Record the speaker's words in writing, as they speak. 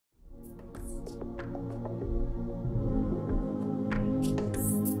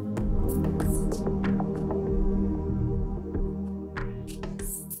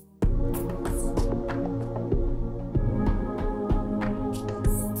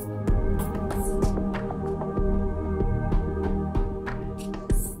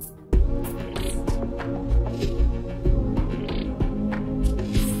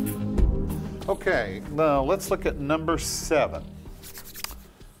Okay, now let's look at number 7.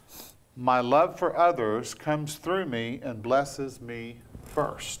 My love for others comes through me and blesses me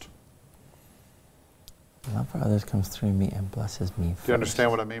first. Love for others comes through me and blesses me first. Do you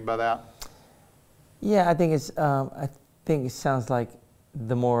understand what I mean by that? Yeah, I think it's. I think it sounds like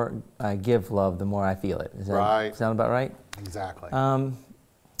the more I give love, the more I feel it. Does that Right. sound about right? Exactly.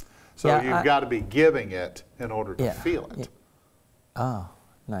 So yeah, you've got to be giving it in order to feel it. Oh,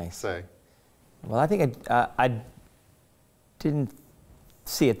 nice. Say. Well, I think I didn't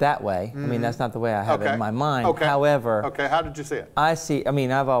see it that way. I mean, that's not the way I have it in my mind. Okay. However, okay, how did you see it? I see. I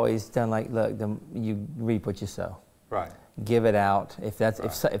mean, I've always done like, look, you reap what you sow. Right. Give it out. If that's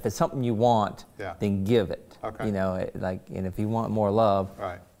if it's something you want, then give it. Okay. You know, and if you want more love,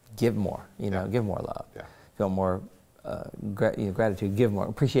 give more. You know, give more love. Yeah. Feel more gratitude. Give more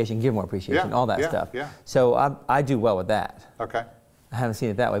appreciation. Give more appreciation. Yeah. All that stuff. Yeah. So I do well with that. Okay. I haven't seen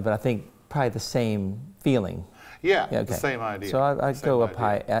it that way, but I think probably the same feeling. Yeah. Okay. The same idea. So I go up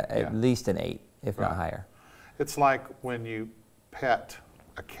high at least an 8, if not higher. It's like when you pet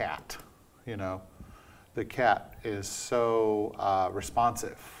a cat. You know, the cat is so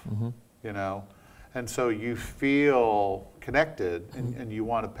responsive. You know. And so you feel connected, and you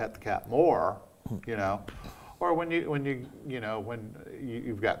want to pet the cat more, you know, or when you've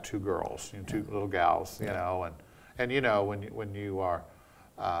got 2 girls, 2 little gals, you know, and you know when you are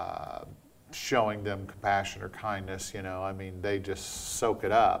showing them compassion or kindness, you know, I mean they just soak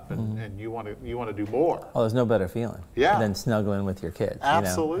it up, and you want to do more. Oh, there's no better feeling than snuggling with your kids.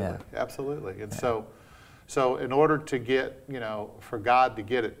 Absolutely, you know? Absolutely, and so in order to get, you know, for God to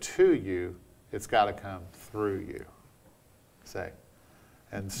get it to you, it's got to come through you, say.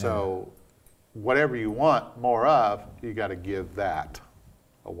 And so whatever you want more of, you got to give that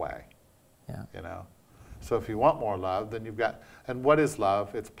away. Yeah. You know. So if you want more love, then you've got, and what is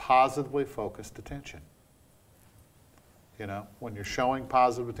love? It's positively focused attention. You know, when you're showing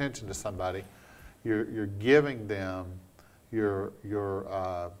positive attention to somebody, you're giving them your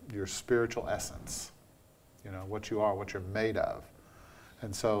spiritual essence. You know, what you are, what you're made of.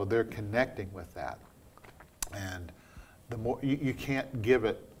 And so they're connecting with that. And the more you can't give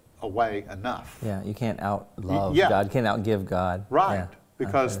it away enough. Yeah, you can't out-love God, can't out-give God. Right, yeah,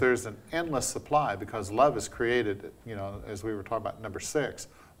 because there's an endless supply, because love is created, you know, as we were talking about number 6,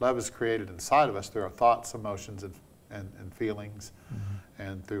 love is created inside of us through our thoughts, emotions, and feelings,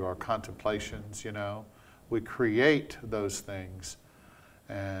 and through our contemplations, you know. We create those things,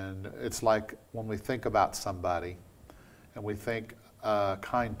 and it's like when we think about somebody, and we think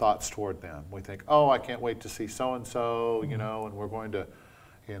kind thoughts toward them. We think, oh, I can't wait to see so-and-so, you know, and we're going to,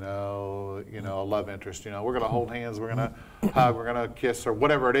 you know, a love interest, you know, we're going to hold hands, we're going to hug, we're going to kiss, or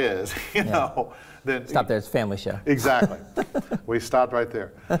whatever it is, you know. Then stop there, it's a family show. Exactly. We stopped right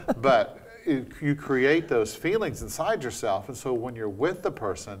there. But you create those feelings inside yourself, and so when you're with the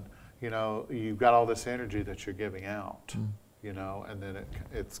person, you know, you've got all this energy that you're giving out, you know, and then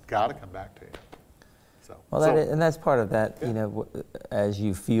it's got to come back to you. Well, and that's part of that, you know, as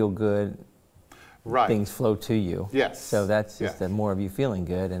you feel good, things flow to you. Yes. So that's just the more of you feeling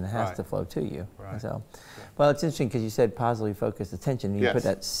good, and it has to flow to you. Right. So, well, it's interesting because you said positively focused attention. You put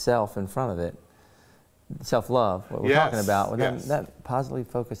that self in front of it, self-love, what we're talking about. Well, that positively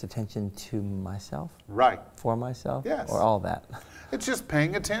focused attention to myself. Right. For myself. Yes. Or all that. It's just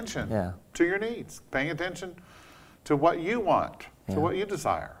paying attention to your needs, paying attention to what you want, to what you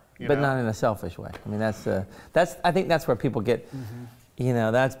desire. But not in a selfish way. I mean, I think that's where people get, you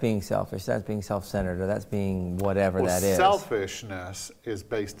know, that's being selfish, that's being self-centered, or that's being whatever that is. Selfishness is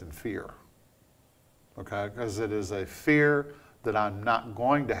based in fear, okay? Because it is a fear that I'm not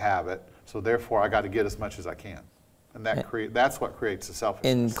going to have it, so therefore I got to get as much as I can. And that's what creates the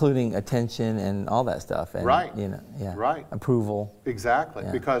selfishness. Including attention and all that stuff. And, you know, approval. Exactly,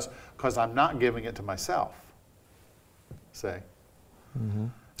 because I'm not giving it to myself, say.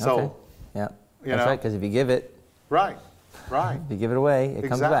 So, that's right, because if you give it, if you give it away, it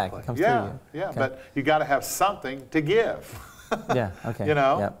comes back, it comes to you. Yeah, but you got to have something to give. You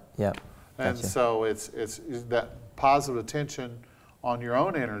know? And so it's that positive attention on your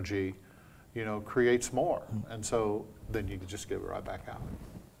own energy, you know, creates more. And so then you can just give it right back out.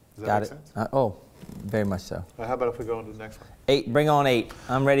 Does that make sense? Oh, very much so. Well, how about if we go into the next one? 8, bring on 8.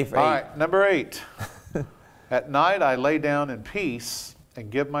 I'm ready for 8. All right, number 8. At night I lay down in peace and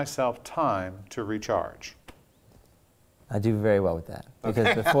give myself time to recharge. I do very well with that,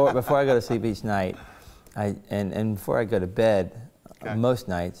 because before I go to sleep each night, and before I go to bed, most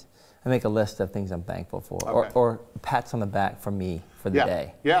nights, I make a list of things I'm thankful for, or pats on the back for me for the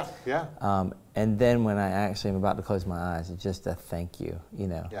day. Yeah, yeah. And then when I actually am about to close my eyes, it's just a thank you, you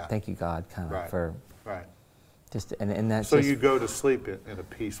know, thank you God, kind of for just and that's so you go to sleep in a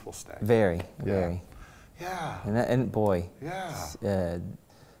peaceful state. Very. Yeah. And boy,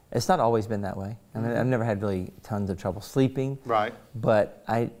 it's not always been that way. I mean, I've never had really tons of trouble sleeping. Right. But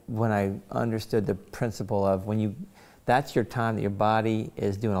when I understood the principle of that's your time that your body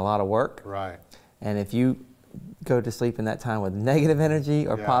is doing a lot of work. Right. And if you go to sleep in that time with negative energy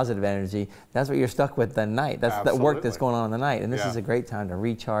or positive energy, that's what you're stuck with the night. That's the work that's going on in the night. And this is a great time to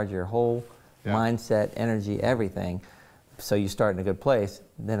recharge your whole mindset, energy, everything. So you start in a good place.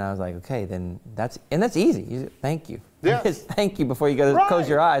 Then I was like, okay, then that's easy. Thank you. Yeah. Just thank you before you go to close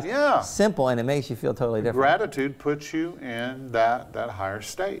your eyes. Yeah. Simple, and it makes you feel totally different. Gratitude puts you in that higher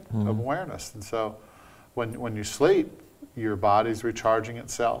state of awareness. And so when you sleep, your body's recharging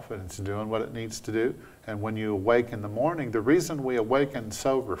itself and it's doing what it needs to do. And when you awake in the morning, the reason we awaken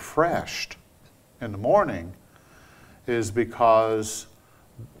so refreshed in the morning is because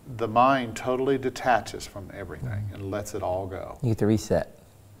the mind totally detaches from everything and lets it all go. You get the reset.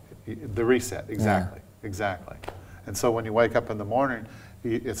 The reset, exactly, exactly. And so when you wake up in the morning,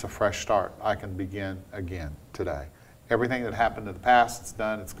 it's a fresh start. I can begin again today. Everything that happened in the past, it's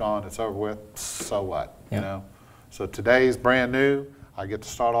done, it's gone, it's over with, so what, you know? So today's brand new. I get to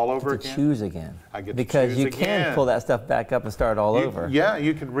start all over again. Choose again. I get because to choose you again. can pull that stuff back up and start all over. Yeah,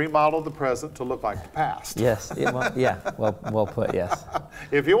 you can remodel the present to look like the past. Yes, well put. Yes.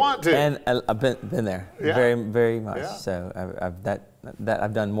 If you want to. And I've been there, very much. Yeah. So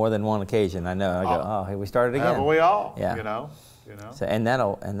I've done more than one occasion. I know. I go, oh, here we started again. Haven't we all? Yeah. You know. So and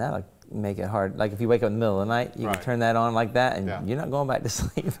that'll make it hard. Like if you wake up in the middle of the night, you can turn that on like that, and you're not going back to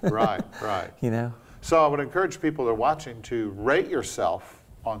sleep. Right. You know. So I would encourage people that are watching to rate yourself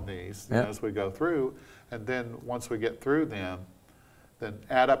on these as we go through, and then once we get through them, then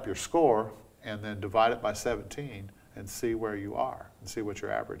add up your score and then divide it by 17 and see where you are and see what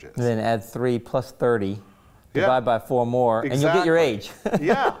your average is. And then add 3 plus 30, divide by 4 more, and you'll get your age.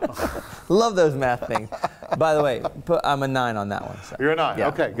 Yeah. Love those math things. By the way, I'm a 9 on that one. So. You're a 9. Yeah,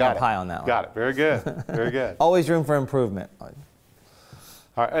 okay, got it. High on that one. Got it. Very good. Very good. Always room for improvement.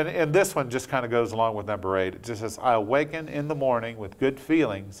 All right, and this one just kind of goes along with number 8. It just says, I awaken in the morning with good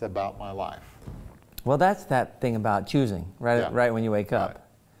feelings about my life. Well, that's that thing about choosing, right when you wake up.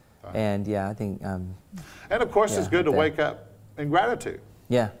 Right. And I think... and of course, it's good to wake up in gratitude.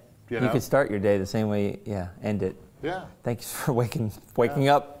 Yeah. You could start your day the same way, end it. Yeah. Thanks for waking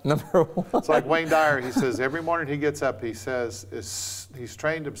up, number 1. It's like Wayne Dyer, he says, every morning he gets up, he says, he's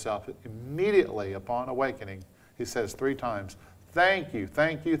trained himself immediately upon awakening, he says 3 times, thank you,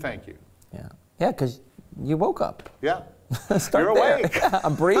 thank you, thank you. Yeah, because you woke up. Yeah. Start You're there. awake.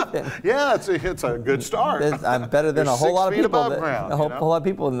 I'm breathing. Yeah, it's a good start. I'm better than a whole lot of people. A whole lot of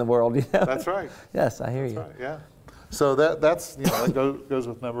people in the world. That's right. Yes, I hear you. Right, yeah. So that's that goes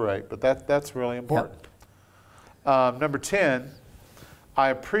with number 8, but that's really important. Number 10, I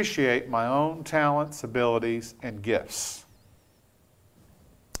appreciate my own talents, abilities, and gifts.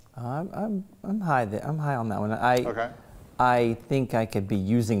 I'm high there. I'm high on that one. I think I could be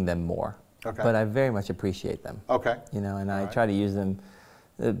using them more. Okay. But I very much appreciate them. Okay. And I try to use them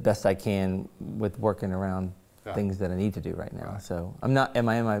the best I can with working around things that I need to do right now. Right. So am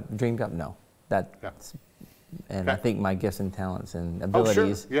I in my dream job? No. And I think my gifts and talents and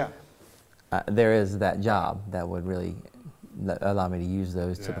abilities. Oh, sure. There is that job that would really allow me to use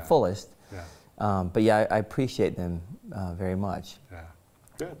those to the fullest. Yeah. But I appreciate them very much. Yeah.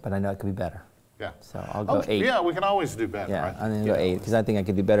 Good. But I know it could be better. Yeah. So I'll go 8. Yeah, we can always do better. Yeah, I'm going to go 8 because I think I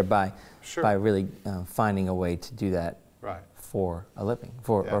could do better by really finding a way to do that for a living,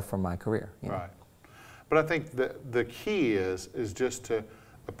 or for my career. Right. But I think the key is just to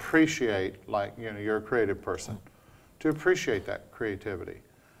appreciate, like, you're a creative person, to appreciate that creativity.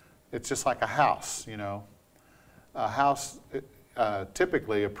 It's just like a house, A house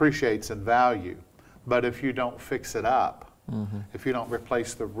typically appreciates in value, but if you don't fix it up, if you don't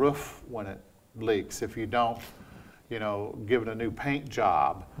replace the roof when it leaks, if you don't, give it a new paint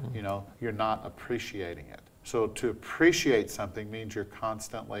job, you're not appreciating it. So to appreciate something means you're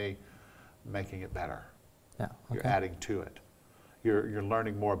constantly making it better. Yeah. Okay. You're adding to it. You're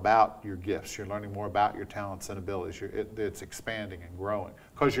learning more about your gifts. You're learning more about your talents and abilities. It's expanding and growing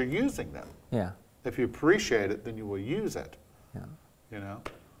because you're using them. Yeah. If you appreciate it, then you will use it. Yeah.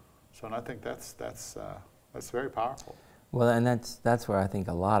 So, and I think that's very powerful. Well, and that's where I think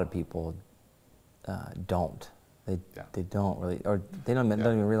a lot of people don't. they don't really, or they don't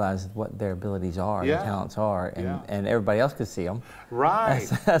even realize what their abilities are, their talents are, and everybody else can see them. Right.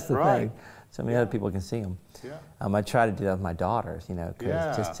 That's the thing. So many other people can see them. Yeah. I try to do that with my daughters, you know,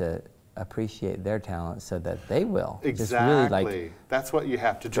 just to appreciate their talents so that they will. Exactly. Just really, like, that's what you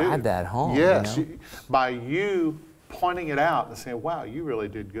have to do. Drive that home. Yes. You know? By you pointing it out and saying, wow, you really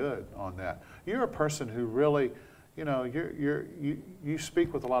did good on that. You're a person who really, you know, you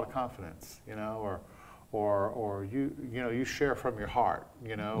speak with a lot of confidence, you know, or you share from your heart,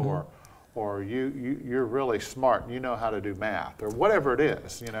 you know, or you're really smart and you know how to do math or whatever it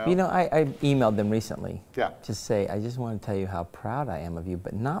is, you know. You know, I emailed them recently. Yeah. To say, I just want to tell you how proud I am of you,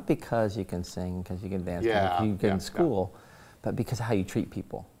 but not because you can sing, because you can dance, because you get in school, but because of how you treat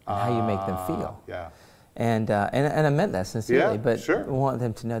people and how you make them feel. Yeah. And I meant that sincerely, but sure. I want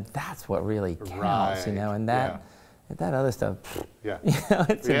them to know that's what really counts, you know, and that other stuff, you know,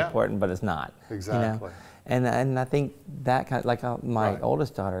 it's important, but it's not. Exactly. You know? And I think that kind of, like my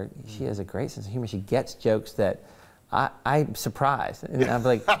oldest daughter, she has a great sense of humor. She gets jokes that I'm surprised. And I'm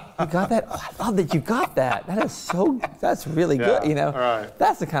like, you got that? Oh, I love that you got that. That's really good, you know? Right.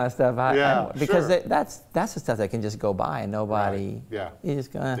 That's the kind of stuff because sure. that's the stuff that can just go by and nobody, you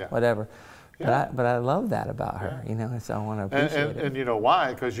just go, whatever. Yeah. But I love that about her, you know, and so I want to appreciate it. And you know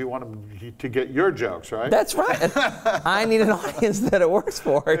why? Because you want them to get your jokes, right? That's right. I need an audience that it works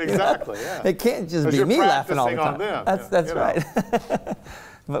for. Exactly, you know? It can't just be me laughing all the time. Them, that's right.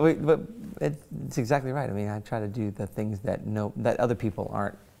 but it's exactly right. I mean, I try to do the things that other people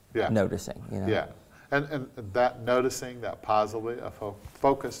aren't noticing, you know. Yeah, and that noticing, that positively,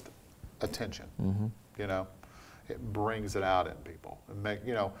 focused attention, you know, it brings it out in people. And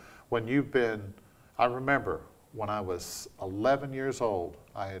you know, when I remember when I was 11 years old,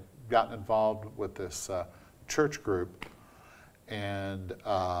 I had gotten involved with this church group, and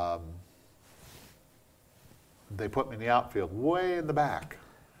they put me in the outfield, way in the back,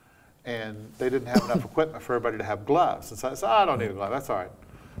 and they didn't have enough equipment for everybody to have gloves. And so I said, I don't need a glove, that's all right.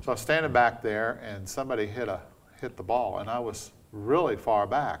 So I was standing back there, and somebody hit the ball, and I was really far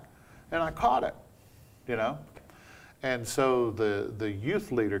back, and I caught it, you know. And so the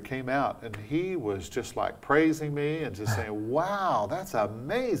youth leader came out, and he was just like praising me and just saying, wow, that's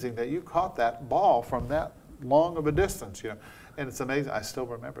amazing that you caught that ball from that long of a distance, you know. And it's amazing. I still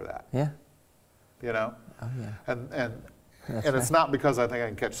remember that. Yeah. You know? Oh, yeah. And it's not because I think I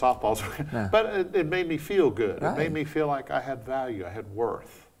can catch softballs, but it made me feel good. Right. It made me feel like I had value, I had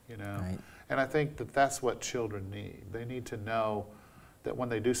worth, you know. Right. And I think that that's what children need. They need to know that when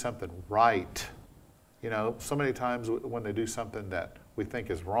they do something right, you know, so many times when they do something that we think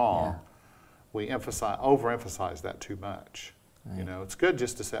is wrong, we overemphasize that too much. Right. You know, it's good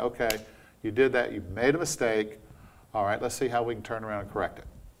just to say, okay, you did that, you made a mistake. All right, let's see how we can turn around and correct it.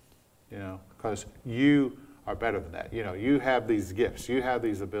 You know, because you are better than that. You know, you have these gifts, you have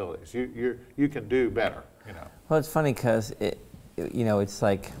these abilities. You can do better. You know. Well, it's funny because you know, it's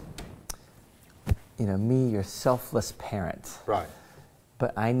like, you know, me, your selfless parent. Right.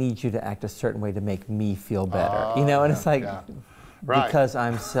 But I need you to act a certain way to make me feel better, you know, and it's like, because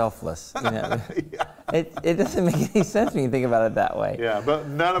I'm selfless, you know. It doesn't make any sense when you think about it that way. Yeah, but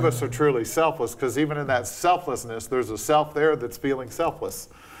none of us are truly selfless, because even in that selflessness, there's a self there that's feeling selfless.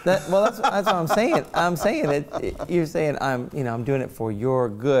 Well, that's what I'm saying. I'm saying you're saying I'm doing it for your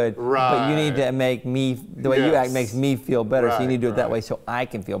good, but you need to make me, the way you act makes me feel better, so you need to do it that way so I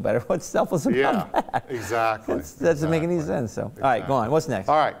can feel better. What's selfless about that? Exactly. That doesn't make any sense. So, all right, go on. What's next?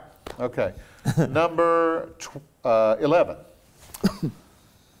 All right. Okay. Number 11.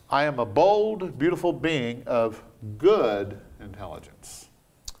 I am a bold, beautiful being of good intelligence.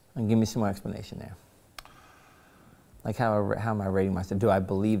 And give me some more explanation there. Like how am I rating myself? Do I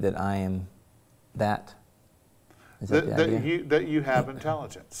believe that I am that? Is that the idea? That you have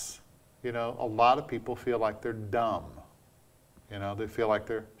intelligence. You know, a lot of people feel like they're dumb. You know, they feel like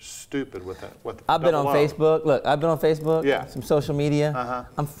they're stupid with it. I've been on Facebook. Look, I've been on Facebook. Yeah. Some social media.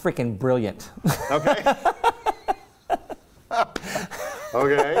 I'm freaking brilliant. Okay.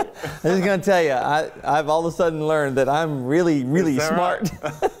 Okay. I'm just going to tell you, I've all of a sudden learned that I'm really, really smart.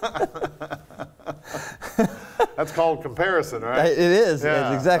 Right? That's called comparison, right? It is.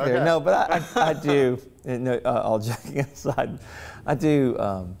 Yeah, it's exactly. okay. No, but I do. No, all joking aside, I do.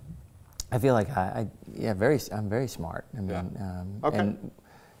 I feel like I'm very smart. I mean, okay. And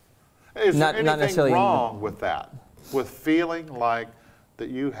is there anything necessarily wrong with that? With feeling like that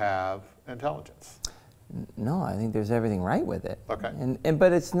you have intelligence? No, I think there's everything right with it. Okay.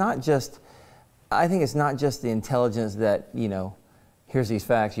 But it's not just. I think it's not just the intelligence that here's these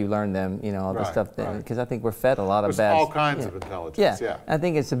facts, you learn them, you know, all the stuff. Because I think we're fed a lot of bad. There's all kinds of intelligence. Yeah. I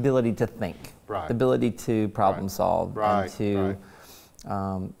think it's ability to think, the ability to problem solve, and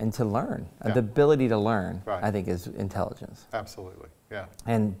to learn. The ability to learn, I think, is intelligence. Absolutely. Yeah.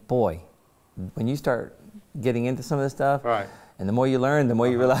 And boy, when you start getting into some of this stuff, and the more you learn, the more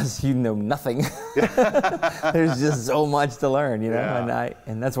you realize you know nothing. There's just so much to learn, you know,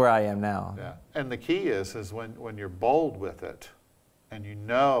 and that's where I am now. Yeah. And the key is when you're bold with it, and you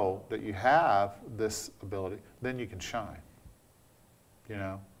know that you have this ability, then you can shine. You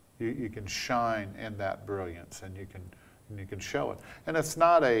know, you can shine in that brilliance, and you can show it. And it's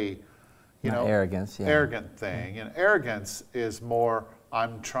not a, arrogance, arrogant thing. And arrogance is more,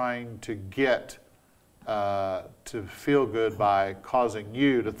 I'm trying to get to feel good by causing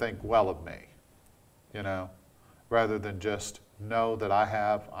you to think well of me, you know, rather than just know that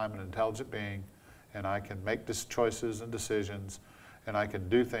I'm an intelligent being, and I can make choices and decisions, and I can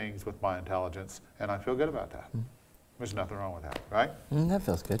do things with my intelligence, and I feel good about that. There's nothing wrong with that, right? That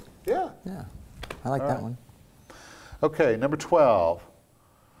feels good. Yeah. Yeah. I like that one. Okay, number 12.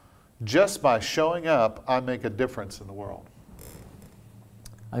 Just by showing up, I make a difference in the world.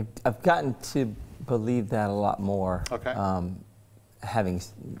 I've gotten to believe that a lot more. Okay. Having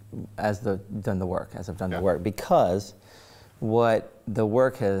done the work, the work, because what the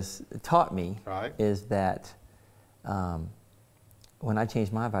work has taught me is that when I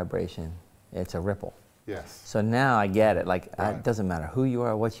change my vibration, it's a ripple. Yes. So now I get it. Like it doesn't matter who you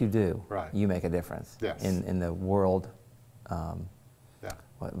are, what you do. You make a difference. Yes. In the world.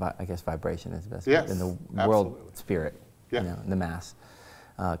 I guess vibration is the best. Yes. In the world spirit. You know, in the mass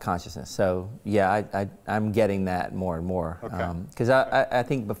consciousness. So yeah, I'm getting that more and more. Because I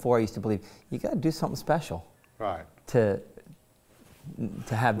think before I used to believe you got to do something special. To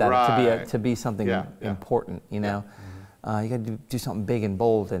have that to be something important. You know. You got to do something big and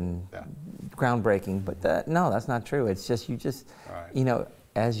bold and groundbreaking, but no, that's not true. It's just you know,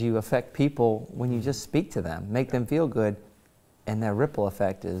 as you affect people, when you just speak to them, make them feel good, and that ripple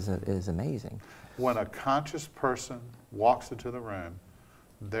effect is amazing. When a conscious person walks into the room,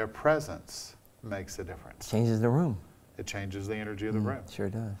 their presence makes a difference. Changes the room. It changes the energy of the room. Sure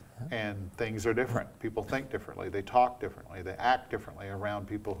does. And things are different. People think differently. They talk differently. They act differently around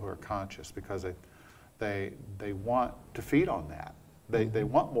people who are conscious because they want to feed on that. They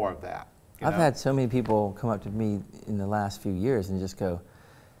want more of that. I've had so many people come up to me in the last few years and just go,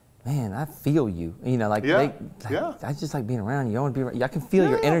 "Man, I feel you." You know, like I just like being around you. I want to be around you. I can feel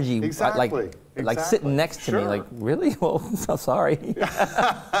your energy, like sitting next to me. Like, really? Well, I'm sorry.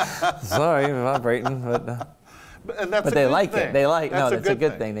 Sorry, I'm vibrating, but. But they like it. They like that's a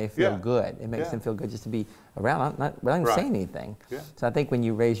good thing. They feel good. It makes them feel good just to be around. Not even saying anything. So I think when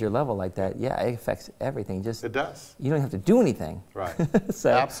you raise your level like that, it affects everything. Just it does. You don't have to do anything. So,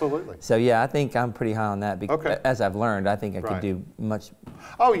 absolutely. So yeah, I think I'm pretty high on that. Because as I've learned, I think I could do much.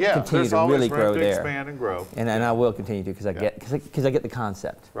 Oh yeah, continue to really grow there. Expand and grow. And I will continue to because I get the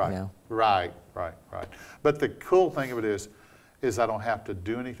concept. Right. You know? Right. But the cool thing of it is I don't have to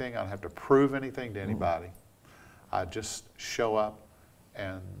do anything. I don't have to prove anything to anybody. I just show up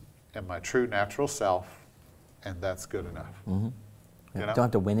and am my true natural self, and that's good enough. You know? Don't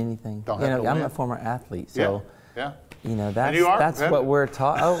have to win anything. Don't have to I'm win. a former athlete, so you know that's what we're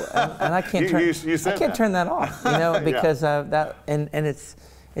taught. Oh, and I can't turn that off. You know, because that and it's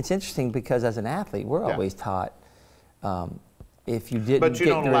interesting because as an athlete, we're always taught if you didn't. But you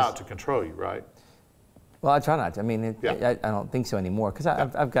don't allow it to control you, right? Well, I try not to. I mean, I don't think so anymore because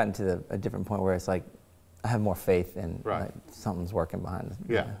I've gotten to a different point where it's like. I have more faith in something's working behind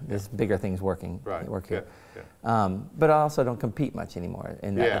this. There's bigger things work here. But I also don't compete much anymore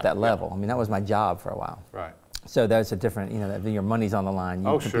at that level. I mean, that was my job for a while. So that's a different, your money's on the line,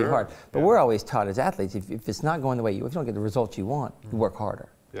 you compete hard. But we're always taught as athletes, if it's not going the way if you don't get the results you want, you work harder.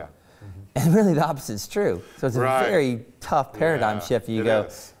 And really the opposite's true. So it's a very tough paradigm shift. You go,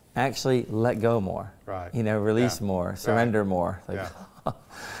 actually let go more. Release more, surrender more. Like,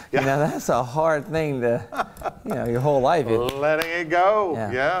 that's a hard thing to, your whole life. Letting it go.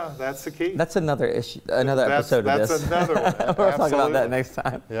 That's the key. That's another issue, episode of this. That's another one. We'll talk about that next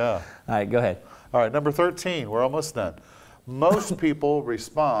time. All right, go ahead. All right, number 13. We're almost done. Most people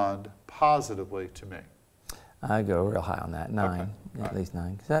respond positively to me. I go real high on that, 9, at least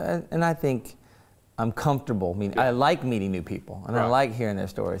 9. And I think I'm comfortable. I mean, I like meeting new people, and I like hearing their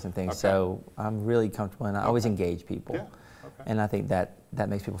stories and things. So I'm really comfortable, and I always engage people. And I think that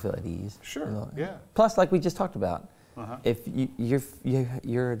makes people feel at ease. Plus, like we just talked about, if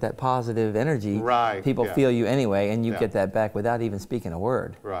you're that positive energy, people feel you anyway, and you get that back without even speaking a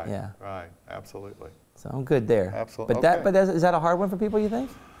word. Right. Absolutely. So I'm good there. Absolutely. But is that a hard one for people, you think?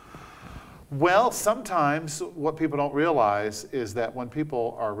 Well, sometimes what people don't realize is that when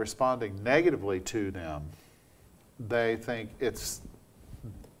people are responding negatively to them, they think it's,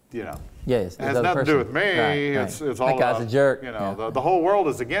 it has nothing to do with me. Right. It's all that guy's about, a jerk. The whole world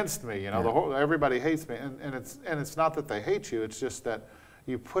is against me. Everybody hates me, and it's not that they hate you. It's just that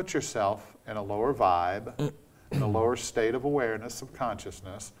you put yourself in a lower vibe, in a lower state of awareness, of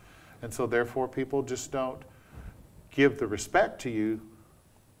consciousness, and so therefore people just don't give the respect to you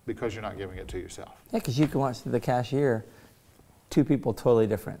because you're not giving it to yourself. Yeah, because you can watch the cashier, two people totally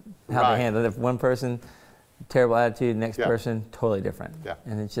different. How they handle it. If one person, terrible attitude, next person, totally different. Yeah.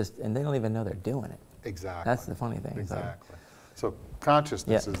 And it's just, and they don't even know they're doing it. Exactly. That's the funny thing. Exactly. So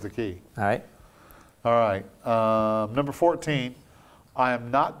consciousness is the key. All right. All right. Number 14, I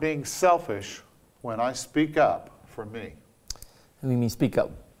am not being selfish when I speak up for me. What do you mean speak up?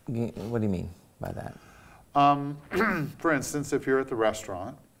 What do you mean by that? For instance, if you're at the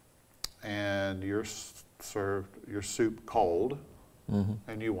restaurant and you're served your soup cold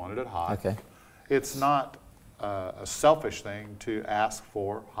and you wanted it hot, it's not a selfish thing to ask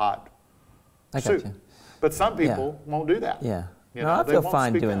for hot soup. But some people won't do that. Yeah. I feel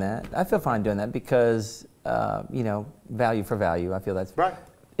fine doing that. I feel fine doing that because, value for value. I feel that's right.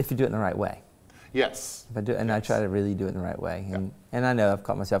 If you do it in the right way. Yes. If I do, and I try to really do it in the right way. And I know I've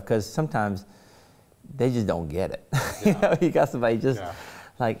caught myself because sometimes they just don't get it. You got somebody just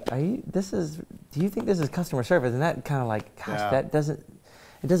like, do you think this is customer service? And that kind of like, gosh,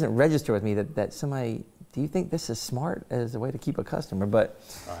 it doesn't register with me that somebody, do you think this is smart as a way to keep a customer? But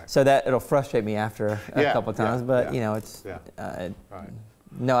so that it'll frustrate me after a couple of times. But it's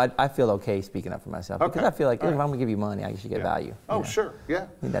no, I feel okay speaking up for myself because I feel like if I'm going to give you money, I should get value. Oh, sure, I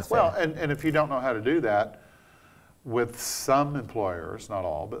think that's fair. And if you don't know how to do that, with some employers, not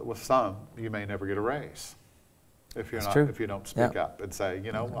all, but with some, you may never get a raise if you're if you don't speak up and say,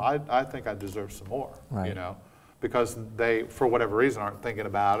 I think I deserve some more, because they, for whatever reason, aren't thinking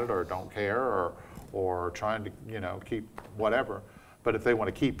about it or don't care or trying to, keep whatever. But if they want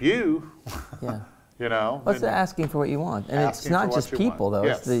to keep you, well, it's asking for what you want, and it's not just people though;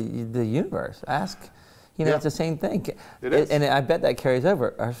 it's the universe. Ask. It's the same thing. It is. And I bet that carries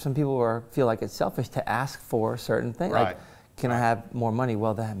over. Or some people feel like it's selfish to ask for certain things. Right. Like, can I have more money?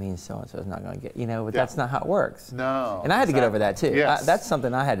 Well, that means so-and-so is not going to get, but that's not how it works. No. And I had to get over that too. Yes. That's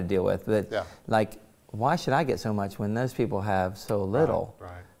something I had to deal with. But like, why should I get so much when those people have so little?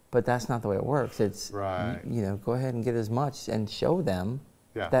 Right. But that's not the way it works. It's, go ahead and get as much and show them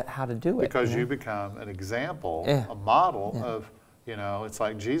that how to do it. Because you become an example, a model of, it's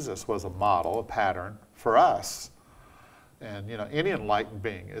like Jesus was a model, a pattern for us. And, any enlightened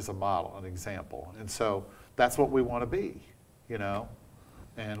being is a model, an example. And so that's what we want to be,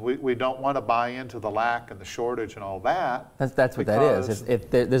 And we don't want to buy into the lack and the shortage and all that. That's what that is. If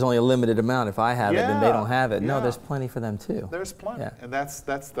there's only a limited amount, if I have it, then they don't have it. No, there's plenty for them too. There's plenty. And that's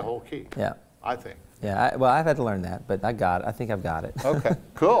the whole key, I think. Yeah, I've had to learn that, but I got it. I think I've got it. Okay,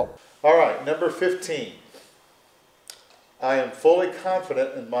 cool. All right, number 15. I am fully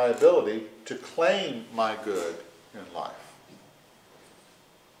confident in my ability to claim my good in life.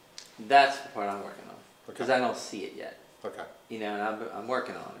 That's the part I'm working on, because I don't see it yet. Okay. And I'm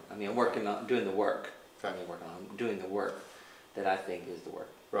working on it. I mean, I'm working on doing the work. I'm doing the work that I think is the work.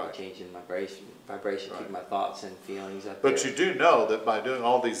 Right. Changing vibration, keeping my thoughts and feelings up there. But you do know that by doing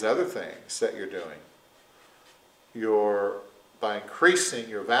all these other things that you're doing, by increasing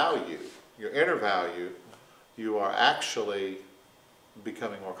your value, your inner value, you are actually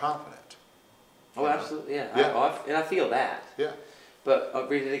becoming more confident. Oh, absolutely, yeah. And I feel that. Yeah. But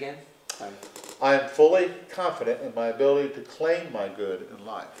read it again. Sorry. I am fully confident in my ability to claim my good in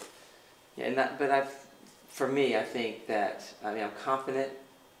life. Yeah, for me, I think that, I'm confident,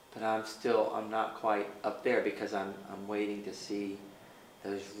 but I'm not quite up there because I'm waiting to see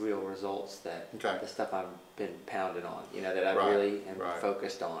those real results the stuff I've been pounding on, that I really am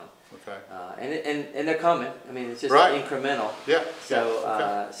focused on. Okay. And they're coming. I mean, it's just incremental. Yeah.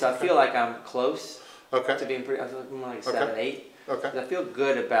 So so I feel like I'm close to being pretty. I'm like 7, 8. Okay. I feel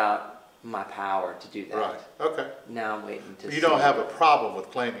good about my power to do that. Right. Okay. Now I'm waiting to. You don't have a problem with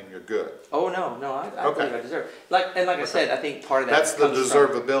claiming you're good. Oh no, I believe I deserve. Like I said, I think part of that. That's the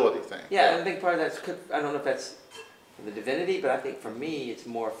deservability thing. Yeah, I think part of that's. I don't know if that's the divinity, but I think for me it's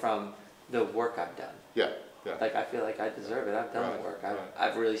more from the work I've done. Yeah. Yeah. Like I feel like I deserve it. I've done the work.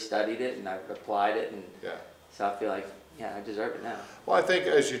 I've really studied it and I've applied it, and so I feel like I deserve it now. Well, I think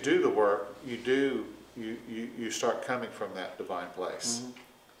as you do the work, you start coming from that divine place.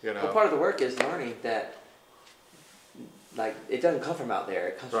 Well, part of the work is learning that like it doesn't come from out there.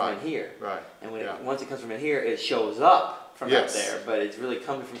 It comes from in here. Right. And when once it comes from in here, it shows up from out there. But it's really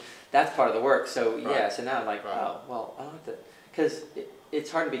coming from. That's part of the work. So yeah. So now I'm like, oh well, I don't have to, because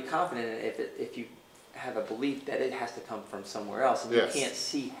it's hard to be confident in it if you have a belief that it has to come from somewhere else, and you can't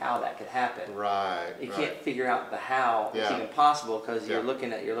see how that could happen. Right. You can't figure out the how it's even possible because you're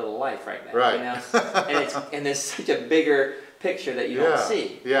looking at your little life right now. Right. You know? and there's such a bigger picture that you don't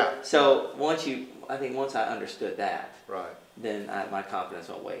see. Yeah. So I think once I understood that, then my confidence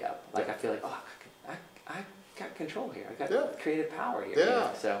went way up. Like I feel like, oh, I got control here. I got creative power here. Yeah. You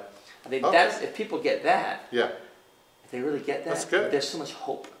know? So I think that's, if people get that, if they really get that, that's good. There's so much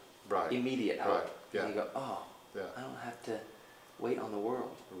hope. Right. Immediate hope. Right. Yeah. And you go, oh, I don't have to wait on the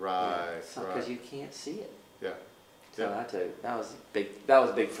world. Right. Because you can't see it. Yeah. So that was big. That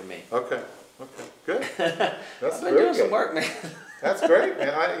was big for me. Okay. Okay. Good. That's I've been doing some work, man. That's great,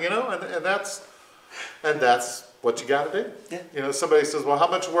 man. You know, and that's what you got to do. Yeah. You know, somebody says, well, how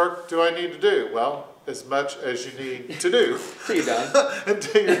much work do I need to do? Well, as much as you need to do. Until you're done.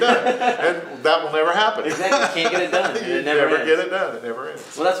 Until you're done. And that will never happen. Exactly. You can't get it done. You never get it done. It never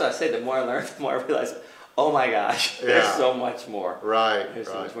ends. Well, that's what I say. The more I learn, the more I realize, oh my gosh, there's so much more. Right. There's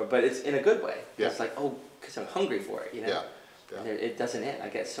so much more. But it's in a good way. Yeah. It's like, oh, because I'm hungry for it, you know? Yeah. And it doesn't end. I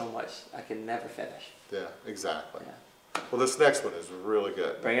get so much, I can never finish. Yeah, exactly. Yeah. Well, this next one is really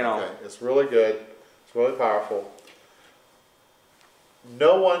good. Bring it on. It's really good. It's really powerful.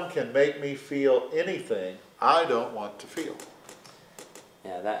 No one can make me feel anything I don't want to feel.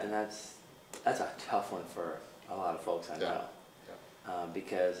 Yeah, that's a tough one for a lot of folks I know. Yeah.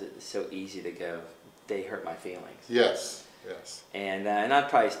 Because it's so easy to go, they hurt my feelings. Yes, yes. And I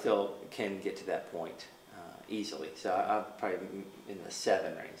probably still can get to that point easily. So I'm probably in the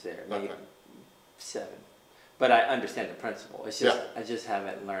 7 range there, maybe 7. But I understand the principle. It's just I just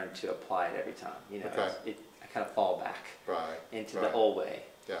haven't learned to apply it every time. You know, I kind of fall back into the old way.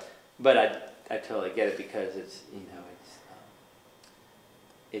 Yeah. But I totally get it because it's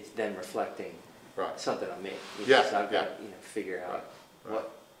it's then reflecting something on me. So I've got to figure out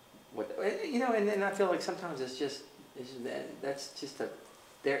what and then I feel like sometimes it's just that's just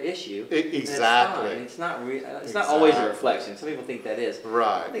their issue. Exactly. It's not it's not always a reflection. Some people think that is.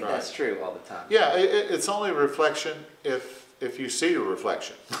 Right. I think that's true all the time. Yeah, it's only a reflection if you see a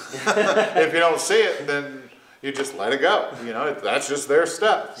reflection. If you don't see it, then you just let it go. You know, that's just their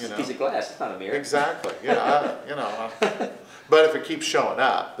stuff. It's a piece of glass. It's not a mirror. Exactly. Yeah. But if it keeps showing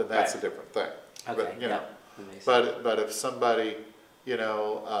up, then that's a different thing. Okay. But but if somebody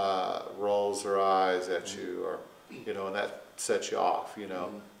rolls their eyes at you, or and that sets you off,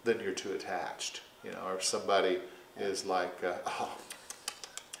 then you're too attached. Or if somebody is like,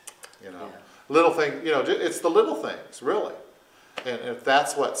 little thing. It's the little things, really. And if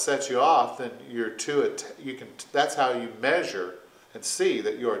that's what sets you off, then you're too. That's how you measure and see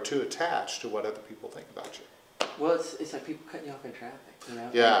that you are too attached to what other people think about you. Well, it's like people cutting you off in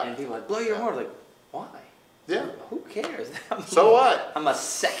traffic, Yeah. And people are like, blow your horn. Like, why? Yeah. Who cares? So what? I'm a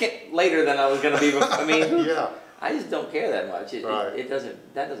second later than I was going to be. I mean, yeah. I just don't care that much.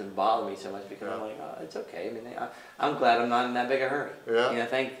 That doesn't bother me so much because I'm like, oh, it's okay. I mean, I'm glad I'm not in that big a hurry. Yeah.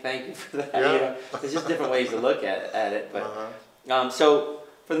 Thank you for that. Yeah. There's just different ways to look at it, but so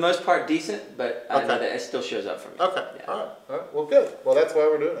for the most part, decent. But I know that it still shows up for me. Okay. Yeah. All right. Well, good. Well, that's why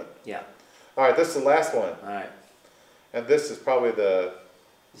we're doing it. Yeah. All right. This is the last one. All right. And this is probably the.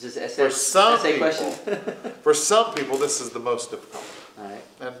 Is this essay? For some essay people, question? for some people, this is the most difficult. All right.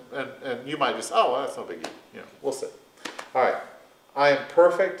 And you might just, oh, well, that's no biggie. We'll see. All right. I am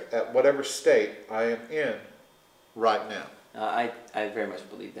perfect at whatever state I am in right now. I very much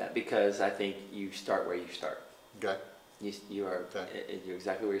believe that because I think you start where you start. Okay. You're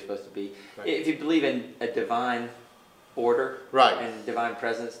exactly where you're supposed to be. Right. If you believe in a divine order and divine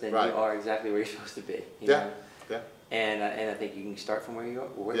presence, then you are exactly where you're supposed to be. You know? Yeah. And I think you can start from where you are,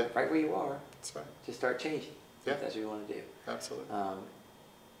 right where you are. That's right. Just start changing. Yeah. If that's what you want to do. Absolutely.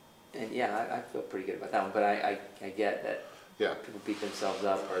 And yeah, I feel pretty good about that one. But I get that people beat themselves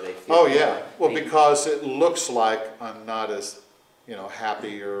up or they feel. Oh yeah. Well, because it looks like I'm not as,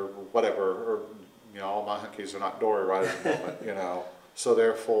 happy or whatever, or all my hunkies are not dory right at the moment. So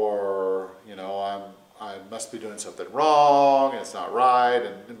therefore, I must be doing something wrong. And it's not right,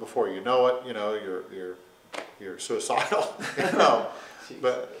 and before you know it, you're suicidal.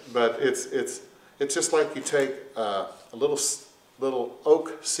 But it's just like you take a little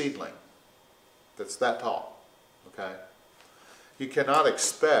oak seedling that's that tall, okay? You cannot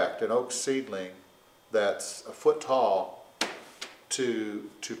expect an oak seedling that's a foot tall to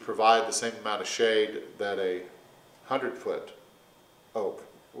provide the same amount of shade that a 100-foot oak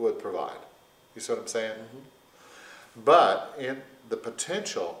would provide. You see what I'm saying? But in the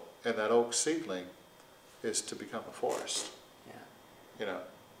potential in that oak seedling is to become a forest. Yeah. You know,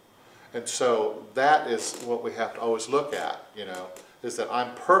 and so that is what we have to always look at. You know, is that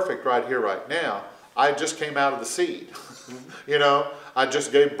I'm perfect right here, right now. I just came out of the seed. You know, I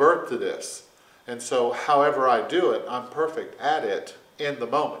just gave birth to this, and so however I do it, I'm perfect at it in the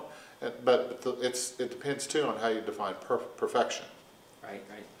moment. But it depends too on how you define perfection. Right,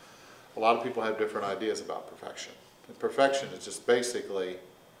 right. A lot of people have different ideas about perfection. And perfection is just basically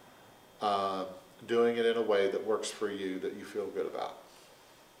doing it in a way that works for you, that you feel good about.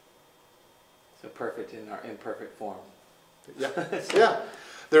 So perfect in our imperfect form. Yeah, yeah.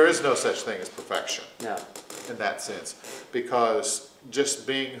 There is no such thing as perfection. No. In that sense, because just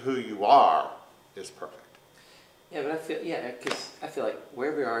being who you are is perfect. Yeah, but I feel like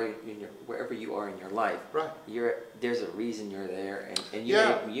wherever you are in your life, right? There's a reason you're there, and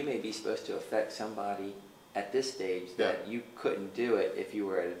you may be supposed to affect somebody at this stage that you couldn't do it if you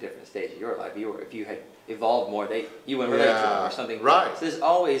were at a different stage of your life. If you had evolved more, you wouldn't relate to them or something. Right. So there's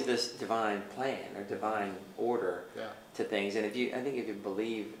always this divine plan or divine order to things, and I think if you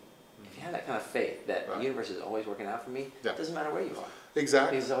believe. If you have that kind of faith that the universe is always working out for me, it doesn't matter where you are.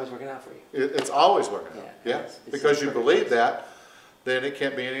 Exactly. It's always working out for you. It's always working out. Yeah. It's because you believe that, then it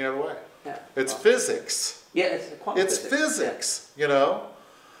can't be any other way. Yeah. It's physics. Yeah, it's quantum physics. It's physics, you know,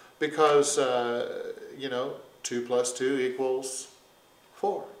 because, you know, 2 + 2 =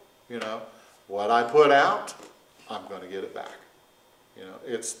 4. You know, what I put out, I'm going to get it back. You know,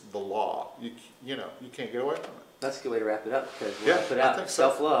 it's the law. You know, you can't get away from it. That's a good way to wrap it up, because what I put out,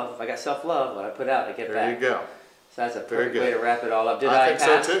 self-love. If I got self-love, what I put out, I get back. There you go. So that's a perfect way to wrap it all up. Did I pass? I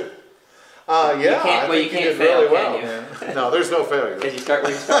think so too. Yeah, I think you did fail, really well, man. No, there's no failure. Because you start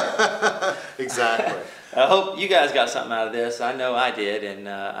where you start. Exactly. I hope you guys got something out of this. I know I did, and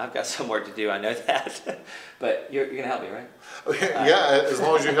I've got some work to do. I know that. But you're going to help me, right? Yeah, as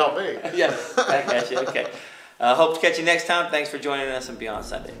long as you help me. Yeah, back at you. Okay. Hope to catch you next time. Thanks for joining us on Beyond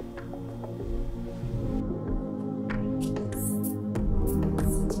Sunday.